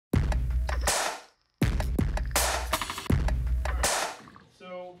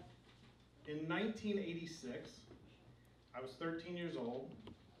in 1986, I was 13 years old,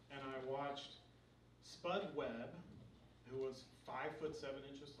 and I watched Spud Webb, who was 5'7"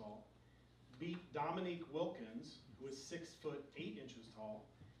 tall, beat Dominique Wilkins, who was 6'8" tall,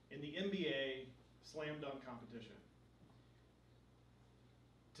 in the NBA slam dunk competition.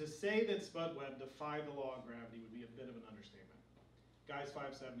 To say that Spud Webb defied the law of gravity would be a bit of an understatement. Guy's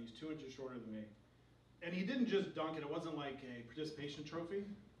 5'7", he's 2 inches shorter than me. And he didn't just dunk it, it wasn't like a participation trophy,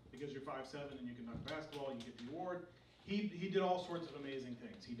 because you're 5'7" and you can dunk basketball, you get the award. He did all sorts of amazing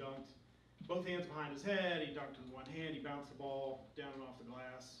things. He dunked both hands behind his head, he dunked with one hand, he bounced the ball down and off the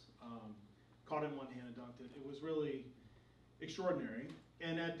glass, caught it in one hand and dunked it. It was really extraordinary.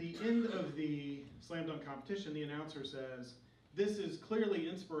 And at the end of the slam dunk competition, the announcer says, "This is clearly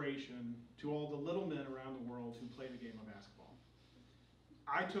inspiration to all the little men around the world who play the game of basketball."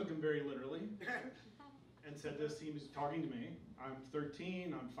 I took him very literally and said this, he was talking to me. I'm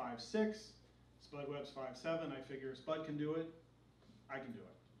 13, I'm 5'6", Spud Webb's 5'7", I figure Spud can do it, I can do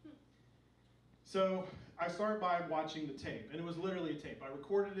it. So I start by watching the tape, and it was literally a tape. I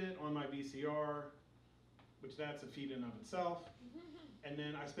recorded it on my VCR, which that's a feat in of itself, and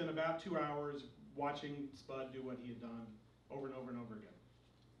then I spent about 2 hours watching Spud do what he had done over and over and over again.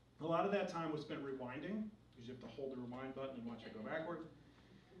 A lot of that time was spent rewinding, because you have to hold the rewind button and watch it go backward.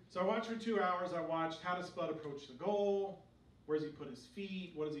 So I watched for 2 hours. I watched how does Spud approach the goal, where does he put his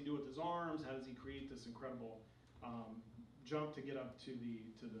feet, what does he do with his arms, how does he create this incredible jump to get up to the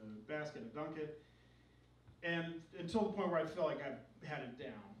basket and dunk it, and until the point where I felt like I had it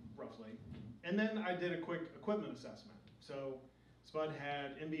down, roughly. And then I did a quick equipment assessment. So Spud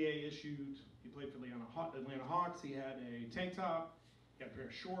had NBA issued, he played for the Atlanta Hawks, he had a tank top, he had a pair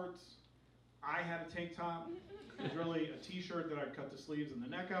of shorts. I had a tank top. It was really a t-shirt that I cut the sleeves and the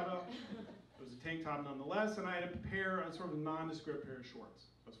neck out of. It was a tank top nonetheless, and I had a sort of nondescript pair of shorts.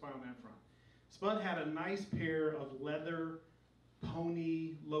 I was fine on that front. Spud had a nice pair of leather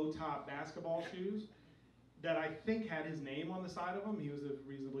pony low-top basketball shoes that I think had his name on the side of them. He was a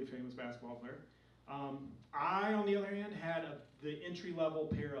reasonably famous basketball player. I, on the other hand, had the entry-level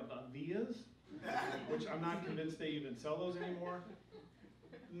pair of Avias, which I'm not convinced they even sell those anymore.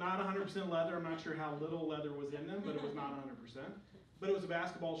 Not 100% leather, I'm not sure how little leather was in them, but it was not 100%. But it was a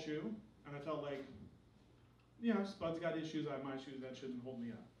basketball shoe, and I felt like, you know, Spud's got his shoes, I have my shoes, that shouldn't hold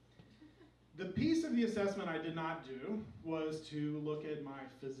me up. The piece of the assessment I did not do was to look at my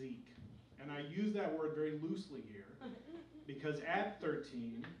physique. And I use that word very loosely here, because at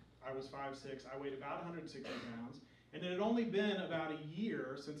 13, I was 5'6", I weighed about 160 pounds, and it had only been about a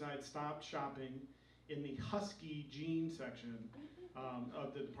year since I had stopped shopping in the husky jean section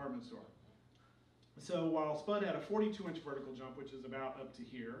of the department store. So while Spud had a 42-inch vertical jump, which is about up to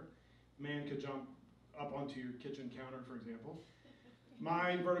here, man could jump up onto your kitchen counter, for example.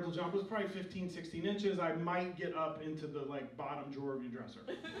 My vertical jump was probably 15, 16 inches. I might get up into the bottom drawer of your dresser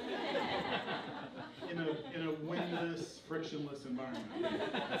in a windless, frictionless environment.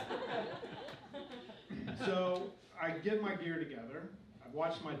 So I get my gear together. I've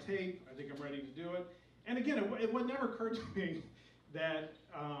watched my tape. I think I'm ready to do it. And again, it would never occur to me that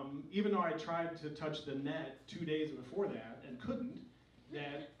even though I tried to touch the net 2 days before that and couldn't,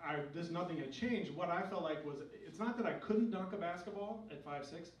 that nothing had changed. What I felt like was, it's not that I couldn't dunk a basketball at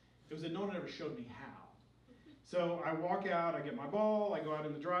 5'6", it was that no one ever showed me how. So I walk out, I get my ball, I go out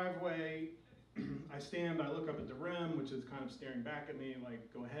in the driveway, I stand, I look up at the rim, which is kind of staring back at me,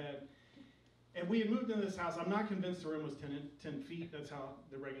 like, go ahead. And we had moved into this house. I'm not convinced the rim was 10 feet. That's how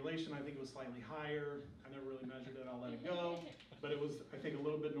the regulation. I think it was slightly higher. I never really measured it. I'll let it go. But it was, I think, a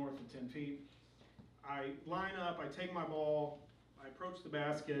little bit north of 10 feet. I line up. I take my ball. I approach the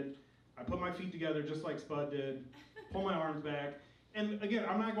basket. I put my feet together just like Spud did. Pull my arms back. And again,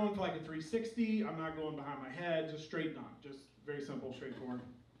 I'm not going for like a 360. I'm not going behind my head. Just straight dunk. Just very simple, straightforward.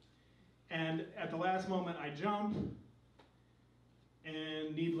 And at the last moment, I jump.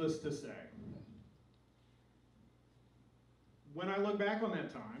 And needless to say, when I look back on that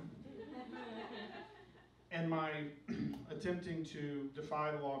time, and my attempting to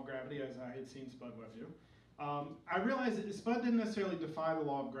defy the law of gravity as I had seen Spud Webb do, I realized that Spud didn't necessarily defy the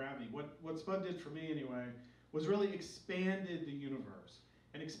law of gravity. What Spud did for me anyway was really expanded the universe,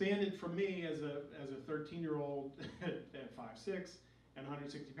 and expanded for me as a 13-year-old at 5'6" and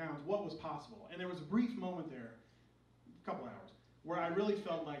 160 pounds, what was possible. And there was a brief moment there, a couple hours, where I really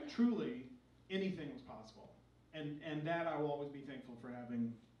felt like truly anything was possible. And that I will always be thankful for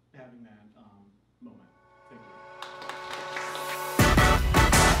having that moment. Thank you.